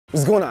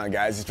What's going on,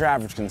 guys? It's your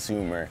average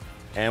consumer,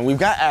 and we've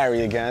got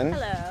Arie again.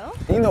 Hello.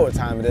 You know what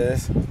time it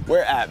is. We're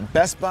at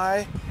Best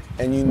Buy,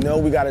 and you know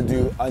we gotta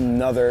do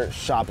another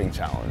shopping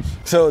challenge.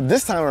 So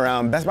this time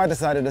around, Best Buy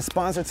decided to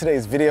sponsor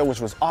today's video,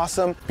 which was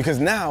awesome, because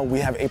now we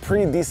have a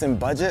pretty decent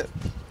budget.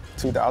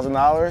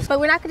 $2,000. But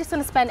we're not just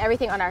gonna spend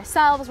everything on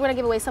ourselves. We're gonna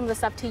give away some of the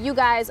stuff to you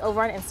guys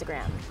over on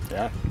Instagram.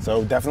 Yeah,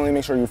 so definitely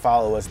make sure you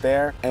follow us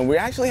there. And we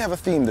actually have a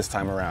theme this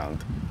time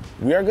around.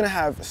 We are gonna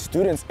have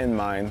students in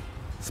mind,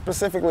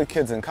 specifically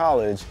kids in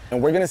college, and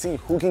we're gonna see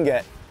who can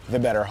get the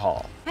better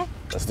haul. Okay.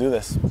 Let's do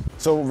this.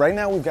 So right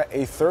now we've got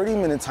a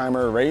 30-minute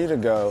timer ready to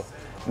go.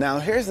 Now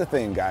here's the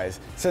thing, guys.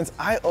 Since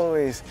I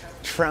always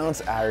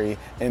trounce Arie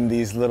in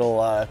these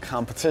little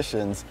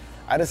competitions,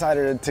 I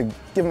decided to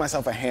give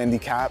myself a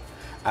handicap.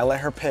 I let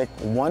her pick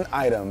one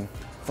item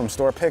from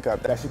store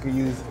pickup that she could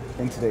use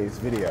in today's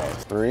video.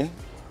 3,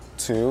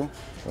 2,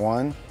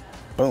 1,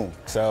 boom.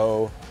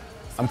 So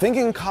I'm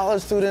thinking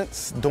college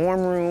students,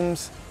 dorm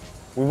rooms,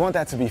 we want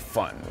that to be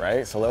fun,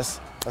 right? So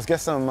let's get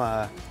some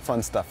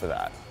fun stuff for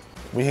that.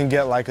 We can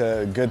get like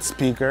a good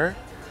speaker.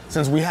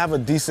 Since we have a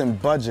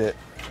decent budget,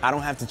 I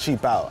don't have to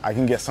cheap out. I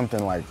can get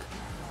something like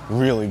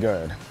really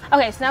good.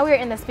 Okay, so now we're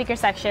in the speaker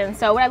section.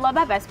 So what I love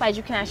about Best Buy is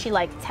you can actually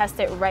like test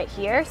it right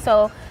here.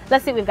 So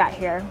let's see what we've got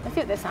here. Let's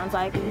see what this sounds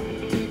like. Ooh.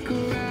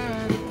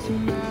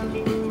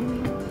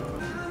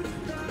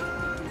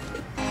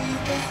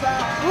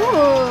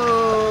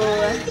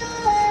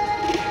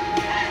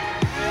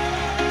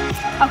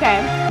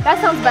 Okay, that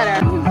sounds better.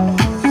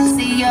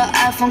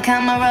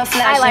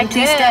 I like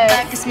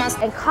this.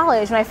 In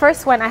college, when I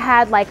first went, I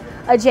had like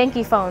a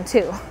janky phone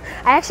too.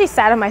 I actually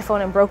sat on my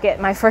phone and broke it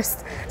my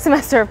first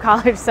semester of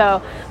college.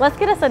 So let's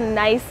get us a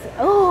nice,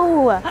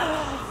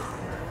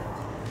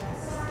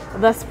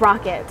 the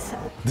sprocket.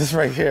 This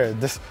right here,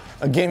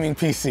 a gaming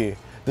PC.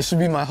 This should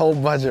be my whole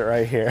budget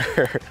right here.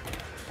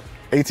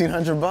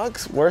 1,800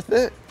 bucks, worth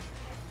it?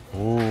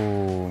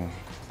 Ooh,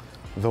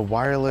 the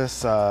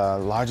wireless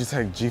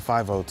Logitech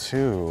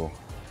G502.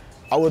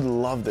 I would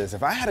love this.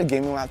 If I had a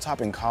gaming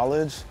laptop in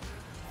college,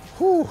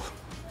 whew,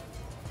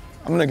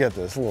 I'm gonna get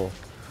this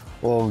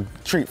little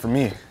treat for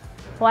me.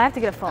 Well, I have to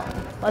get a phone.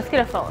 Let's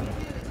get a phone.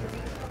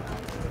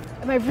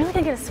 Am I really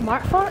gonna get a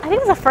smartphone? I think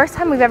it's the first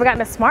time we've ever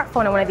gotten a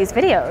smartphone in one of these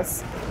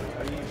videos.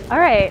 All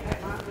right,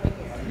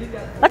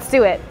 let's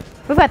do it.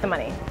 We've got the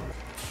money.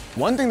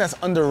 One thing that's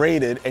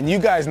underrated, and you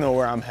guys know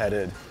where I'm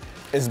headed,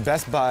 is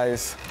Best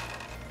Buy's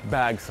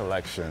bag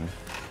selection.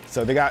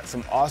 So they got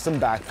some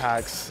awesome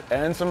backpacks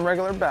and some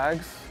regular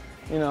bags,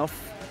 you know,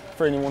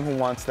 for anyone who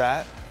wants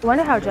that. I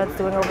wonder how Judd's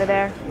doing over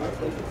there.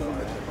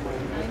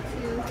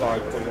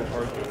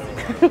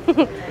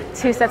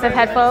 2 sets of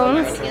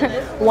headphones,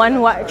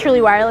 one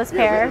truly wireless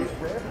pair,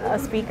 a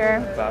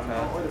speaker,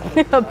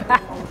 a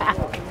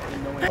backpack.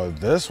 Oh,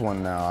 this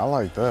one now, I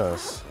like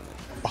this.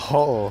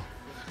 Oh,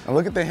 and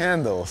look at the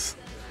handles.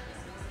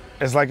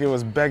 It's like it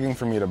was begging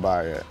for me to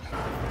buy it.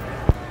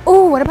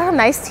 Ooh, what about a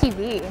nice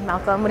TV,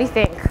 Malcolm? What do you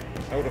think?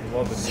 I would have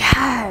loved it.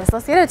 Yes,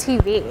 let's get a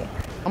TV.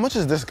 How much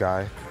is this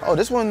guy? Oh,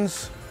 this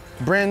one's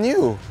brand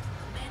new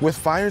with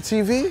Fire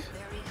TV.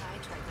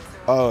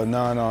 Oh,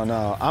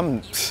 no.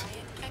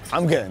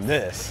 I'm getting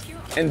this.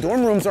 And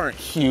dorm rooms aren't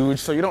huge,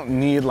 so you don't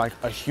need like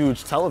a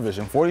huge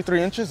television.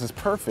 43 inches is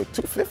perfect.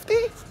 250?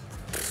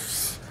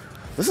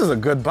 This is a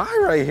good buy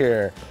right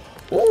here.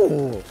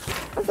 Ooh,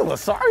 I'm feeling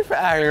sorry for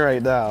Arie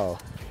right now.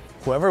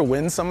 Whoever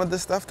wins some of the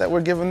stuff that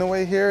we're giving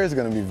away here is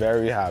gonna be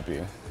very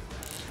happy.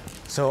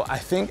 So I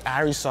think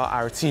Arie saw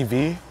our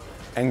TV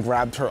and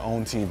grabbed her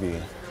own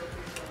TV.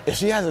 If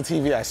she has a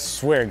TV, I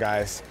swear,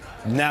 guys,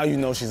 now you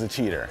know she's a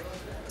cheater.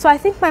 So I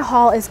think my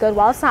haul is good.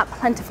 While it's not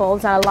plentiful,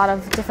 there's not a lot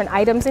of different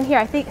items in here,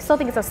 I still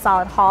think it's a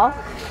solid haul.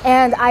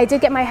 And I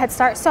did get my head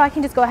start, so I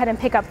can just go ahead and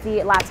pick up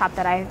the laptop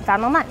that I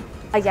found online.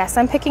 Yes,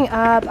 I'm picking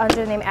up under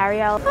the name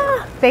Ariel.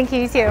 Thank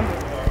you, you too.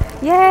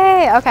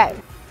 Yay, okay.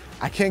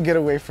 I can't get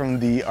away from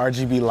the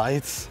RGB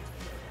lights.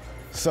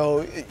 So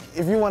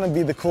if you want to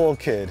be the cool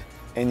kid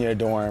in your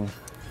dorm,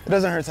 it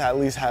doesn't hurt to at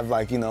least have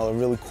like, you know, a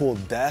really cool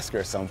desk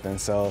or something.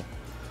 So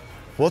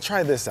we'll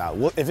try this out.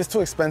 If it's too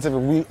expensive, if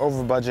we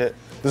over budget,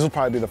 this will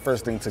probably be the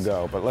first thing to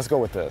go, but let's go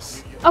with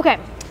this. Okay,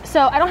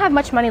 so I don't have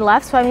much money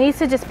left, so I need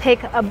to just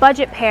pick a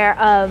budget pair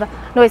of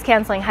noise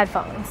canceling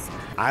headphones.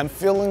 I'm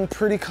feeling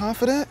pretty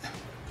confident,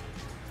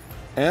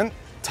 and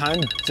time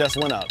just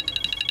went up.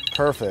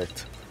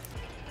 Perfect.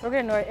 We're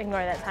gonna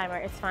ignore that timer,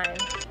 it's fine.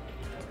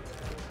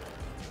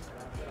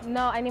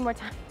 No, I need more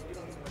time.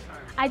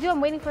 I'm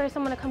waiting for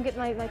someone to come get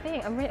my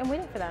thing. I'm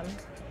waiting for them.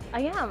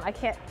 I am, I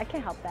can't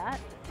help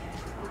that.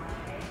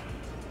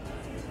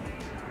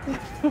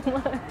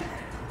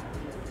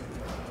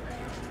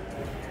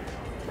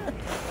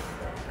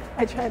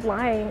 I tried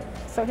lying.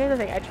 So here's the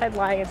thing, I tried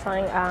lying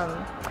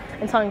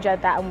and telling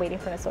Judd that I'm waiting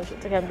for an associate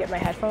to come get my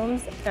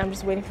headphones, and I'm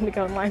just waiting for him to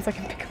go online so I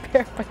can pick a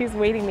pair, but he's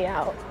waiting me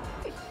out.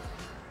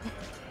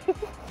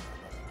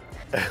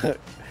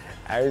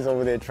 Arie's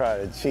over there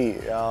trying to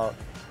cheat, y'all.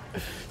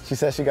 She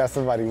said she got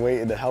somebody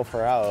waiting to help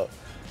her out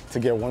to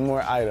get one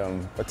more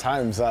item, but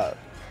time's up.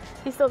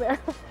 He's still there.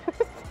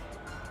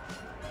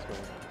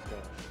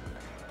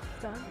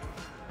 done?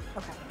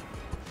 Okay.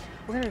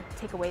 We're gonna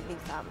take away these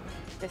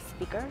this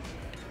speaker.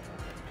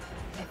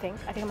 I think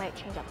I might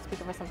change out the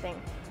speaker for something.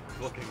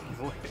 He's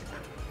looking.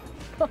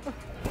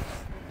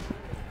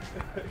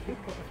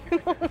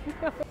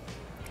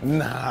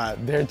 Nah,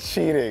 they're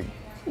cheating.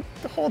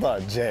 Hold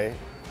on, Jay.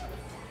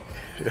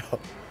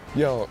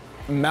 Yo,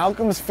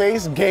 Malcolm's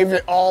face gave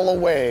it all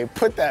away.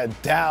 Put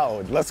that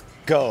down. Let's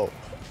go.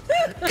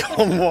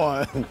 Come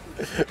on.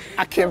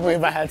 I can't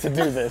believe I had to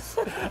do this.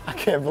 I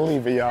can't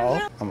believe it,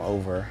 y'all. I'm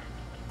over.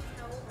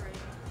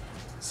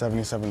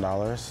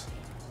 $77.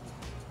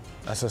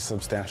 That's a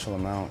substantial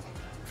amount.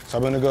 So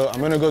I'm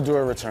gonna go do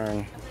a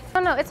return.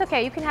 No, it's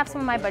okay. You can have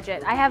some of my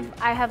budget. I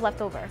have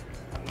left over.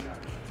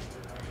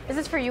 This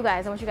is for you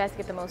guys. I want you guys to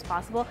get the most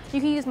possible. You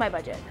can use my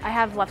budget. I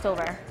have left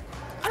over.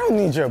 I don't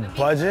need your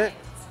budget.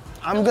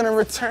 I'm gonna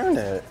return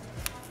it.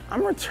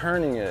 I'm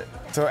returning it.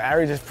 So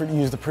Arie just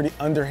used a pretty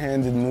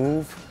underhanded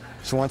move.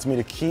 She wants me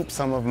to keep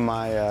some of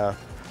my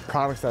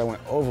products that I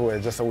went over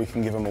with just so we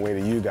can give them away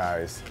to you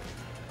guys.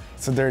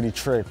 It's a dirty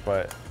trick,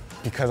 but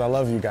because I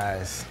love you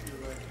guys,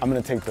 I'm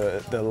gonna take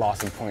the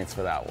loss in points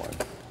for that one.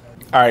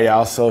 All right,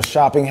 y'all, so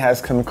shopping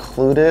has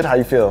concluded. How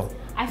you feel?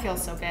 I feel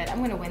so good.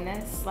 I'm gonna win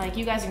this. Like,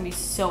 you guys are gonna be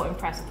so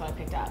impressed with what I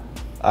picked up.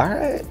 All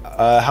right,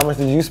 how much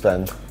did you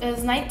spend? It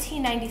was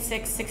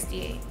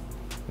 $1996.68.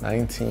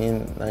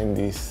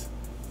 1990.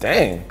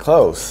 Dang,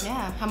 close.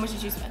 Yeah, how much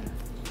did you spend?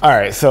 All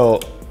right, so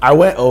I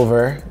went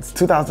over. It's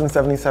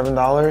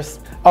 $2,077.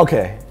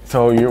 Okay,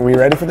 so we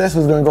ready for this?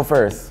 Who's gonna go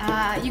first?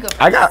 You go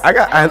first.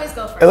 I always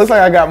go first. It looks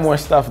like I got more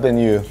stuff than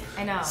you.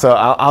 I know. So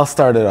I'll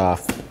start it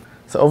off.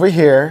 So over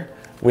here,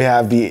 we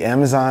have the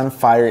Amazon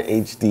Fire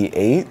HD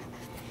 8.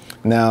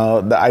 Now,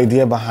 the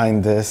idea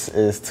behind this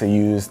is to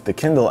use the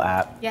Kindle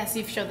app. Yes,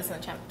 you've showed this on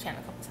the channel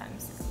a couple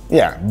times.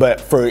 Yeah, but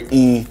for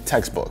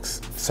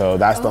e-textbooks. So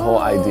that's the whole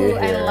idea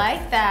here. I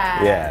like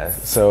that. Yeah,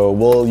 so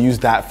we'll use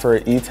that for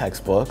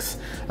e-textbooks.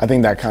 I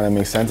think that kind of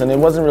makes sense. And it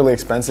wasn't really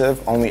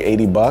expensive, only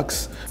 80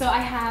 bucks. So I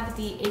have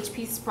the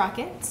HP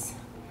Sprockets.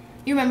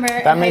 You remember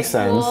that in makes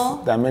high school?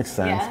 sense. That makes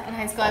sense. Yeah, in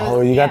high school I was,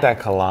 oh, you got that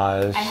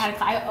collage.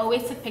 I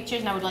always took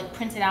pictures and I would like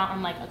print it out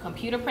on like a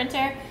computer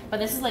printer, but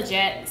this is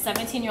legit.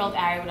 17-year-old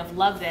Arie would have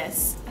loved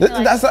this.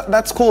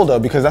 That's cool though,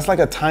 because that's like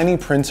a tiny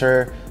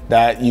printer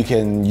that you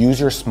can use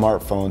your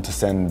smartphone to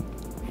send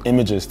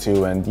images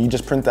to, and you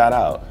just print that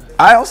out.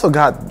 I also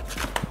got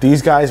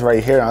these guys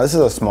right here. Now this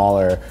is a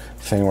smaller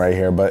thing right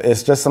here, but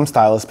it's just some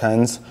stylus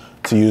pens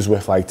to use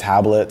with like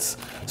tablets.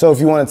 So if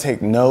you want to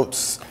take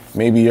notes,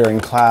 maybe you're in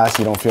class,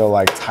 you don't feel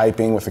like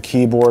typing with a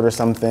keyboard or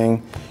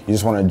something, you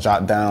just want to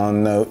jot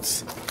down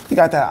notes, you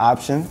got that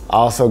option. I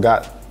also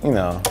got, you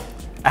know,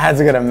 I had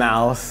to get a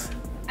mouse.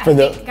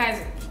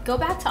 Guys, go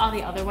back to all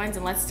the other ones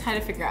and let's try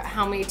to figure out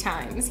how many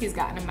times he's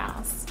gotten a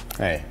mouse.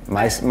 Hey,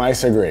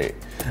 mice are great.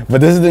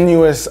 But this is the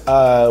newest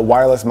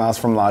wireless mouse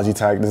from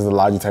Logitech. This is the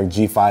Logitech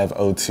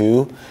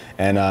G502.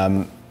 And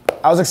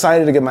I was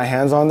excited to get my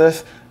hands on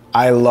this.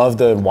 I love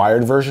the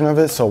wired version of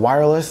it, so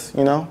wireless,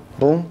 you know,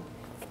 boom.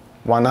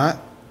 Why not?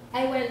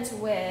 I went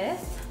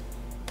with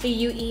the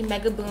UE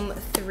Megaboom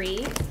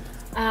 3.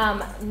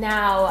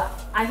 Now,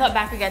 I thought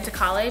back again to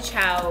college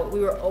how we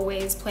were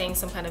always playing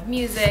some kind of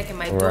music in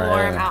my dorm,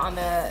 out on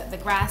the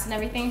grass and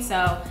everything.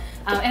 So,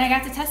 and I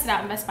got to test it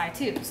out in Best Buy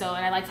too. So,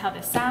 and I liked how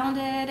this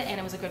sounded and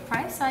it was a good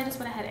price. So I just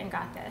went ahead and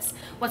got this.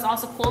 What's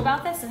also cool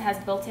about this, it has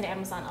built-in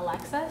Amazon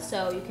Alexa.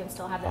 So you can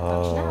still have that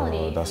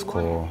functionality. Oh, that's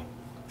cool.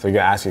 So you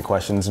can ask your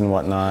questions and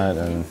whatnot.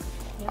 And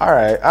all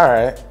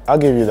right, I'll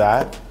give you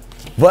that.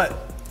 But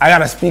I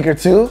got a speaker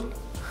too.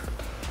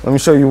 Let me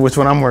show you which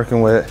one I'm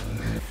working with.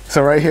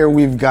 So right here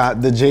we've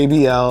got the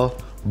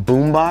JBL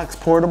Boombox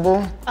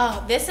Portable.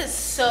 Oh, this is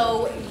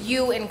so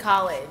you in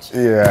college.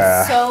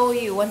 Yeah. So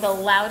you want the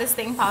loudest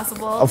thing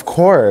possible. Of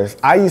course.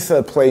 I used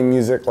to play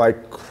music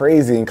like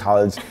crazy in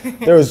college.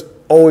 There was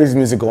always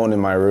music going in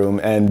my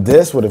room, and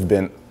this would have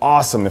been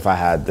awesome if I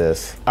had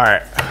this. All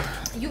right.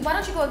 Why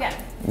don't you go again?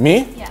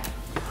 Me? Yeah.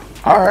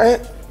 All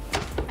right.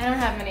 I don't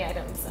have many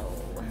items, so.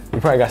 You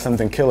probably got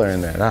something killer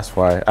in there. That's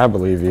why. I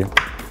believe you.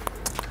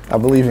 I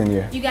believe in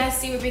you. You guys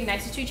see we're being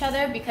nicer to each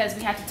other because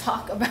we had to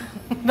talk about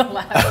the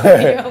last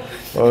video.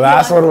 Well,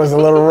 last one was a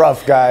little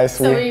rough, guys.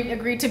 So we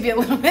agreed to be a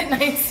little bit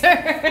nicer.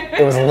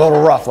 It was a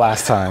little rough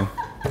last time.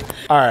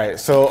 All right,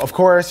 so of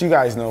course, you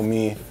guys know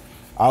me.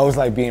 I always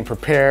like being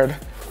prepared.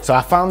 So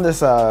I found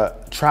this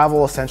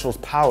Travel Essentials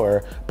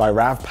Power by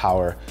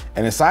UrAvgPower.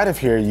 And inside of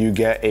here, you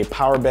get a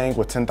power bank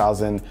with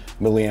 10,000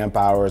 milliamp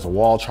hours, a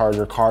wall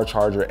charger, car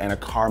charger, and a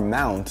car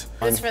mount.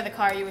 This for the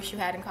car you wish you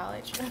had in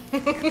college.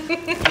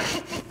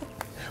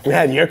 We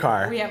had your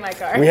car. We had my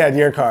car. We had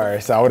your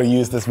car, so I would have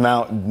used this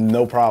mount,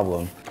 no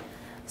problem.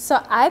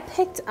 So I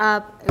picked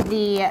up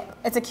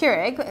it's a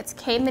Keurig, it's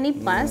K Mini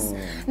Plus.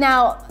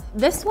 Now,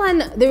 this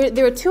one,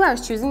 there were two I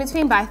was choosing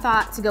between, but I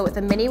thought to go with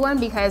the mini one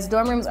because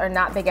dorm rooms are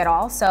not big at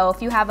all. So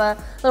if you have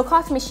a little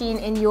coffee machine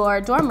in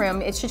your dorm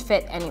room, it should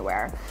fit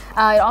anywhere.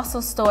 It also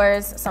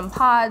stores some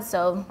pods,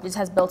 so it just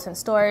has built-in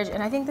storage.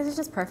 And I think this is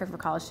just perfect for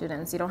college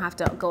students. You don't have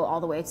to go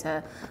all the way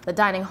to the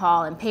dining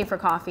hall and pay for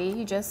coffee.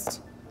 You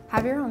just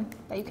have your own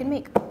that you can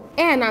make.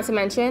 And not to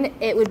mention,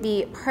 it would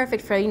be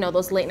perfect for, you know,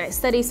 those late night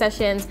study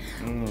sessions.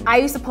 I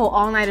used to pull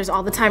all-nighters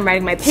all the time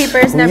writing my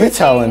papers and everything. You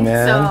telling,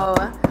 man? So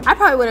I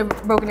probably would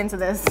have broken into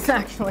this,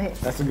 actually.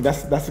 That's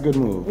a good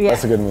move. Yeah.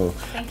 That's a good move.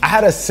 I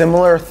had a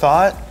similar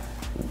thought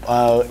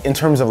in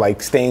terms of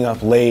like staying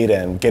up late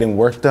and getting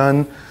work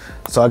done.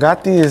 So I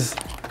got these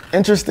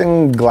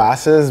interesting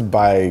glasses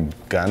by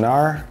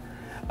Gunnar.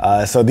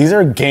 So these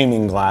are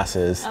gaming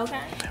glasses.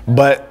 Okay.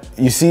 But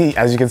you see,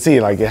 as you can see,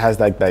 like it has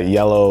like that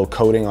yellow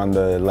coating on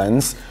the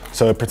lens,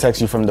 so it protects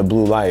you from the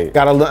blue light.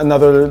 Got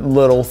another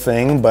little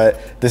thing,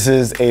 but this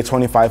is a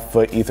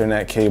 25-foot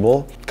Ethernet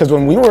cable. Because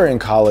when we were in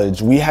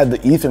college, we had the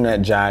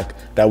Ethernet jack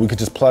that we could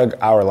just plug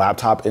our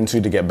laptop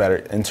into to get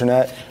better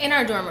internet. In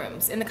our dorm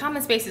rooms, in the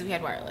common spaces, we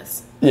had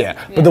wireless.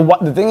 Yeah, but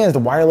the thing is, the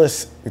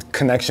wireless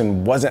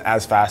connection wasn't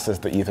as fast as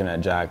the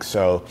Ethernet jack,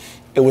 so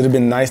it would have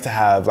been nice to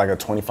have like a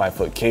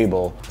 25-foot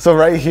cable. So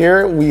right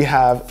here, we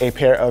have a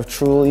pair of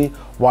truly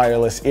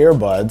wireless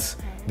earbuds.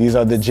 These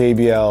are the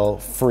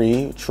JBL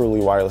free,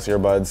 truly wireless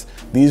earbuds.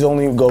 These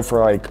only go for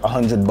like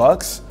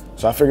 $100,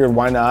 so I figured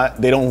why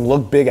not? They don't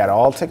look big at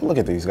all. Take a look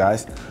at these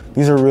guys.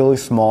 These are really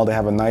small. They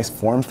have a nice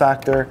form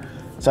factor.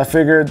 So I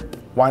figured,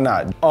 why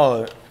not?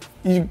 Oh,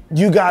 you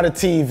got a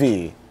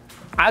TV.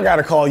 I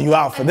gotta call you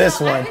out for this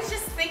one. I was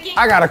just thinking.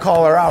 I gotta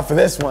call her out for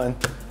this one.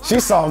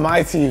 She saw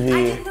my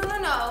TV. No.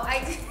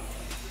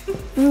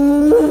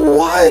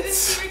 What?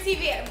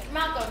 TV.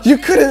 Malcolm. You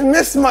couldn't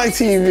miss my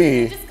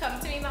TV. Just come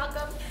to me,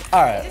 Malcolm.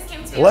 All right. It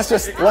came to me.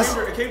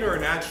 It came to her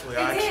naturally,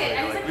 actually. Did.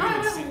 I was like, we I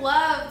didn't would see- have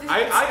loved.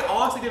 I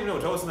honestly didn't even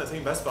know Joe was in that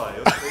same Best Buy.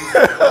 It was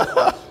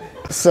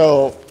crazy.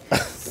 So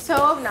So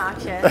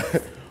obnoxious.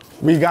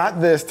 we got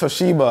this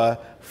Toshiba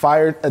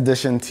Fire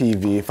Edition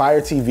TV,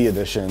 Fire TV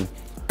Edition,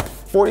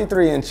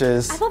 43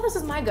 inches, I thought this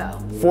was my go.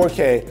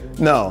 4K.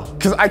 No,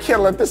 because I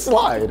can't let this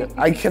slide.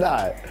 I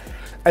cannot.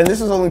 And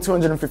this was only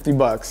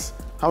 $250.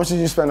 How much did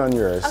you spend on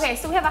yours? Okay,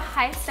 so we have a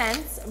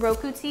Hisense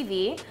Roku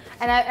TV,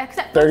 and I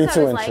accept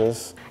 32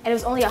 inches. and it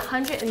was only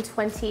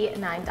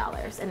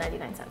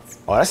 $129.99.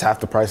 Oh, that's half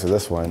the price of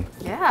this one.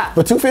 Yeah.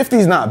 But 250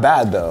 is not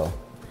bad though.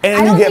 And I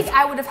you don't get think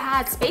I would have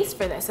had space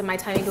for this in my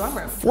tiny dorm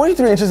room.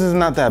 43 inches is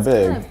not that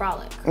big. Kind of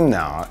brolic.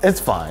 No, it's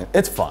fine.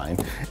 It's fine.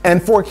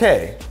 And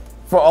 4K.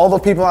 For all the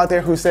people out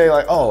there who say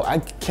like, oh, I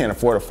can't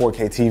afford a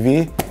 4K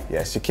TV.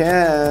 Yes, you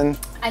can.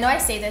 I know I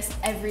say this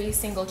every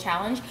single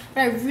challenge,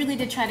 but I really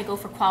did try to go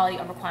for quality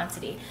over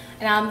quantity.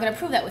 And I'm gonna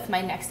prove that with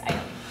my next item.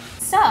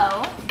 So,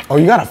 Oh,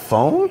 you got a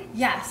phone?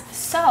 yes.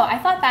 So I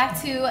thought back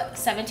to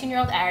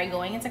 17-year-old Arie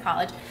going into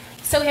college.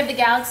 So we have the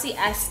Galaxy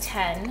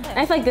S10.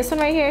 I feel like this one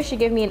right here should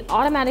give me an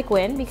automatic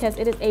win because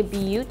it is a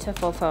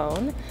beautiful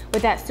phone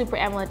with that Super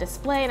AMOLED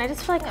display. And I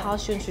just feel like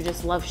college students should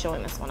just love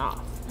showing this one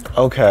off.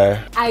 Okay.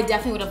 I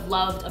definitely would have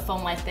loved a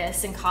phone like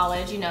this in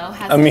college, you know.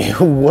 I mean,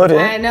 who wouldn't?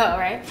 I know,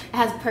 right? It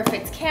has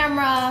perfect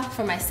camera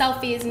for my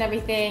selfies and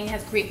everything. It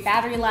has great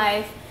battery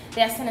life.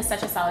 The S10 is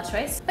such a solid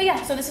choice. But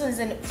yeah, so this one is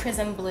in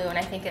Prism Blue and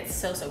I think it's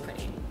so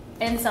pretty.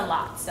 And it's a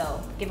lot, so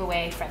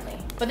giveaway friendly.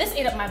 But this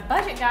ate up my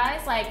budget,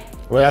 guys. Like,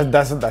 well,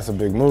 that's a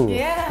big move.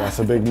 yeah, That's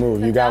a big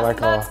move. You got like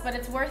 $1,000, a. but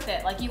it's worth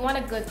it. Like, you want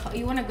a good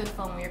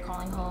phone when you're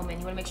calling home, and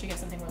you want to make sure you have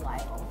something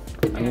reliable.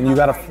 I mean, you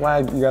got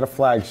a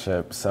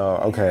flagship. So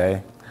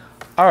okay.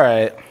 All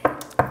right.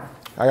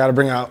 I gotta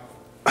bring out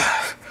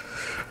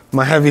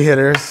my heavy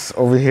hitters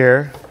over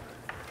here.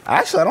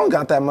 Actually, I don't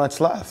got that much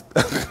left.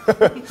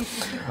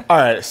 All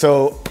right,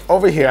 so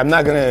over here, I'm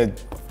not gonna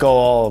go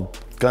all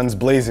guns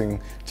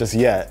blazing just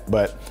yet,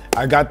 but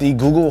I got the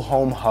Google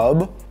Home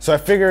Hub. So I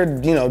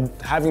figured, you know,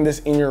 having this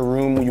in your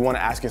room, you wanna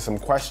ask it some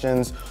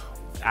questions,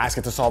 ask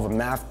it to solve a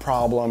math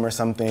problem or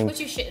something. Which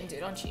you shouldn't do,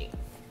 don't cheat.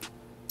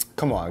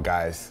 Come on,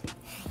 guys.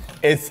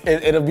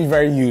 It'll be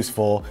very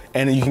useful,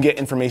 and you can get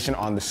information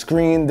on the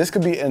screen. This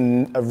could be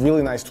a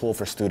really nice tool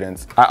for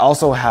students. I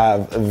also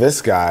have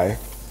this guy.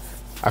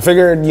 I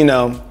figured, you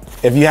know,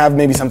 if you have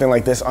maybe something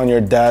like this on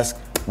your desk,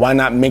 why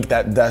not make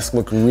that desk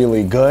look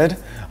really good?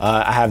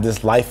 I have this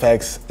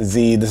LifeX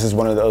Z. This is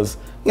one of those,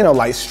 you know,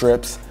 light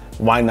strips.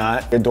 Why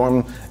not? Your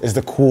dorm is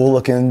the cool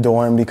looking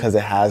dorm because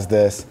it has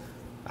this.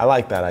 I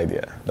like that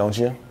idea, don't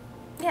you?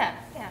 Yeah,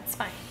 it's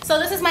fine. So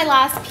this is my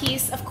last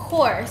piece. Of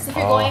course, if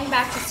you're going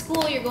back to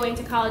school, you're going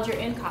to college, you're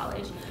in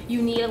college,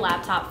 you need a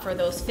laptop for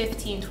those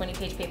 15,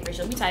 20-page papers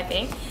you'll be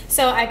typing.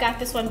 So I got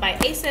this one by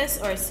Asus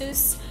or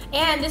Asus,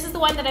 and this is the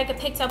one that I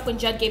picked up when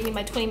Judd gave me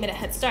my 20-minute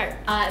head start.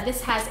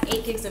 This has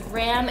 8 gigs of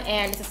RAM,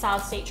 and it's a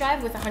solid-state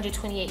drive with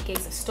 128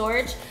 gigs of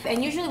storage.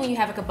 And usually when you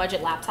have like a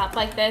budget laptop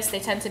like this, they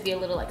tend to be a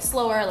little like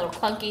slower, a little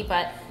clunky,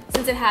 but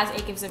since it has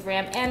 8 gigs of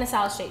RAM and a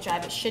solid-state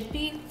drive, it should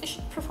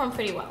perform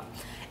pretty well.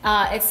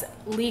 It's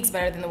leagues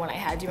better than the one I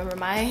had. Do you remember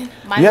mine?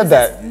 Mine was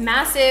that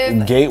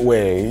massive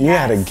Gateway. You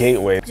had a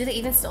Gateway. Do they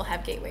even still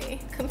have Gateway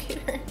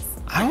computers?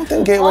 I don't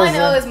think Gateway. All I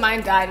know is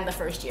mine died in the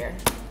first year.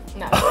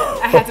 No,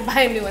 I had to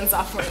buy a new one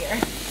sophomore year.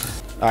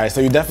 All right,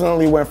 so you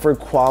definitely went for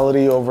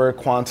quality over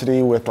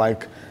quantity with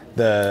like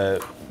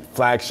the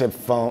flagship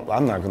phone.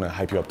 I'm not gonna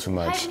hype you up too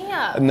much. Hype me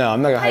up. No,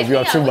 I'm not gonna hype you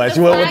up too much.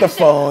 The You went with the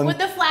phone. With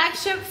the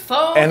flagship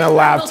phone. And a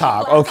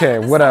laptop. Okay,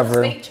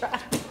 whatever.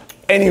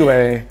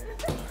 Anyway,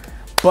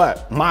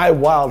 but my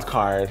wild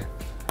card,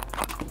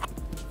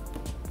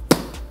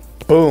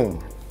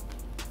 boom,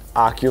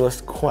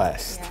 Oculus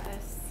Quest.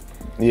 Yes.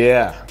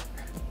 Yeah,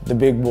 the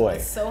big boy.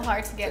 It's so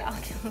hard to get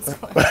Oculus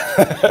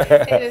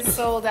Quest. It is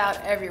sold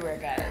out everywhere,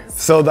 guys.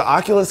 So the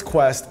Oculus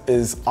Quest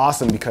is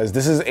awesome because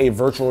this is a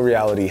virtual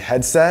reality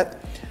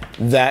headset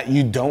that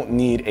you don't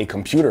need a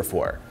computer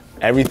for.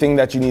 Everything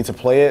that you need to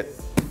play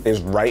it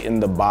is right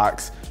in the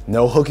box.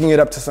 No hooking it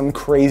up to some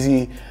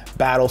crazy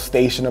battle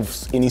station of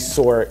any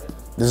sort.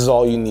 This is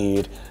all you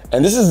need.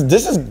 And this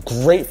is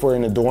great for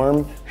in a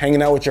dorm,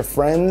 hanging out with your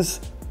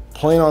friends,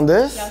 playing on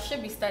this. Y'all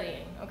should be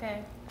studying,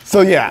 okay?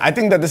 So yeah, I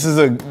think that this is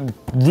a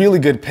really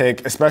good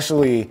pick,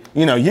 especially,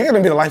 you know, you're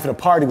gonna be the life of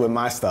the party with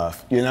my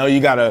stuff. You know, you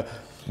got a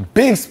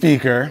big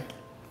speaker,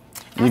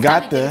 you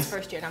got this.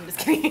 First year, no, I'm just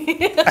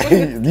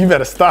kidding. You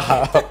better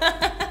stop.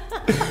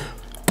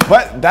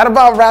 But that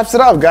about wraps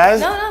it up, guys.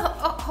 No,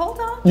 hold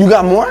on. You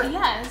got more?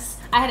 Yes.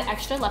 I had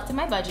extra left in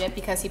my budget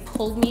because he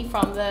pulled me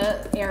from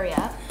the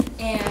area,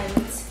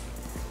 and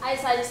I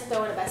decided to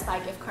throw in a Best Buy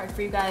gift card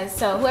for you guys.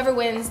 So whoever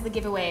wins the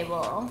giveaway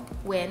will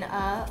win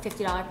a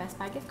 $50 Best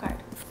Buy gift card.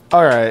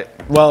 All right,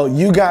 well,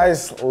 you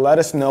guys let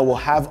us know. We'll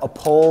have a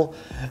poll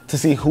to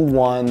see who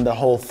won the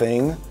whole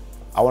thing.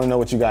 I wanna know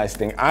what you guys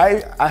think.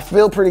 I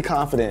feel pretty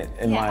confident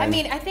in mine. I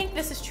mean, I think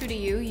this is true to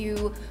you.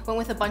 You went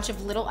with a bunch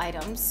of little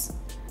items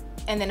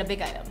and then a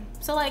big item.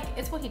 So like,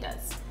 it's what he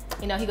does.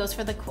 You know, he goes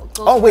for the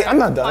Oh wait, I'm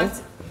not done.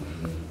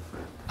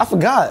 I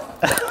forgot.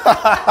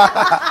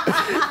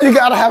 You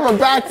gotta have a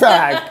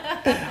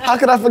backpack. How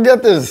could I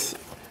forget this?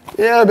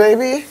 Yeah,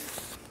 baby.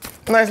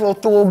 Nice little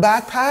throw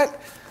backpack.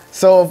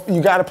 So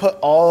you gotta put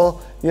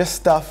all your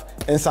stuff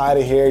inside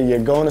of here. You're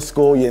going to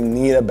school, you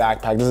need a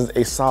backpack. This is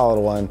a solid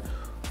one.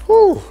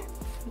 Whew.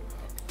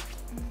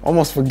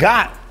 Almost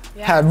forgot.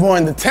 Yeah. Had more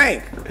in the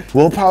tank.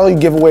 We'll probably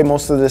give away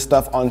most of this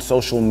stuff on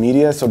social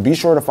media, so be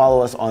sure to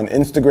follow us on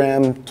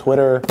Instagram,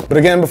 Twitter. But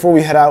again, before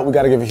we head out, we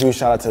gotta give a huge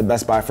shout out to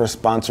Best Buy for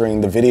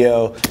sponsoring the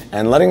video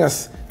and letting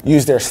us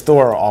use their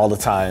store all the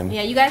time.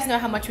 Yeah, you guys know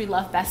how much we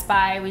love Best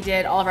Buy. We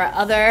did all of our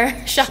other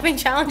shopping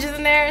challenges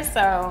in there,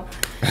 so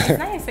it's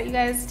nice that you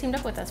guys teamed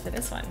up with us for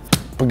this one.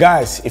 But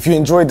guys, if you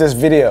enjoyed this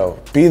video,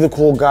 be the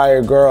cool guy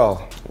or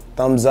girl.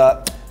 Thumbs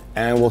up,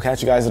 and we'll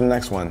catch you guys in the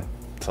next one.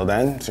 Till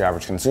then, it's your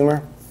average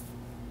consumer.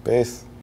 Peace.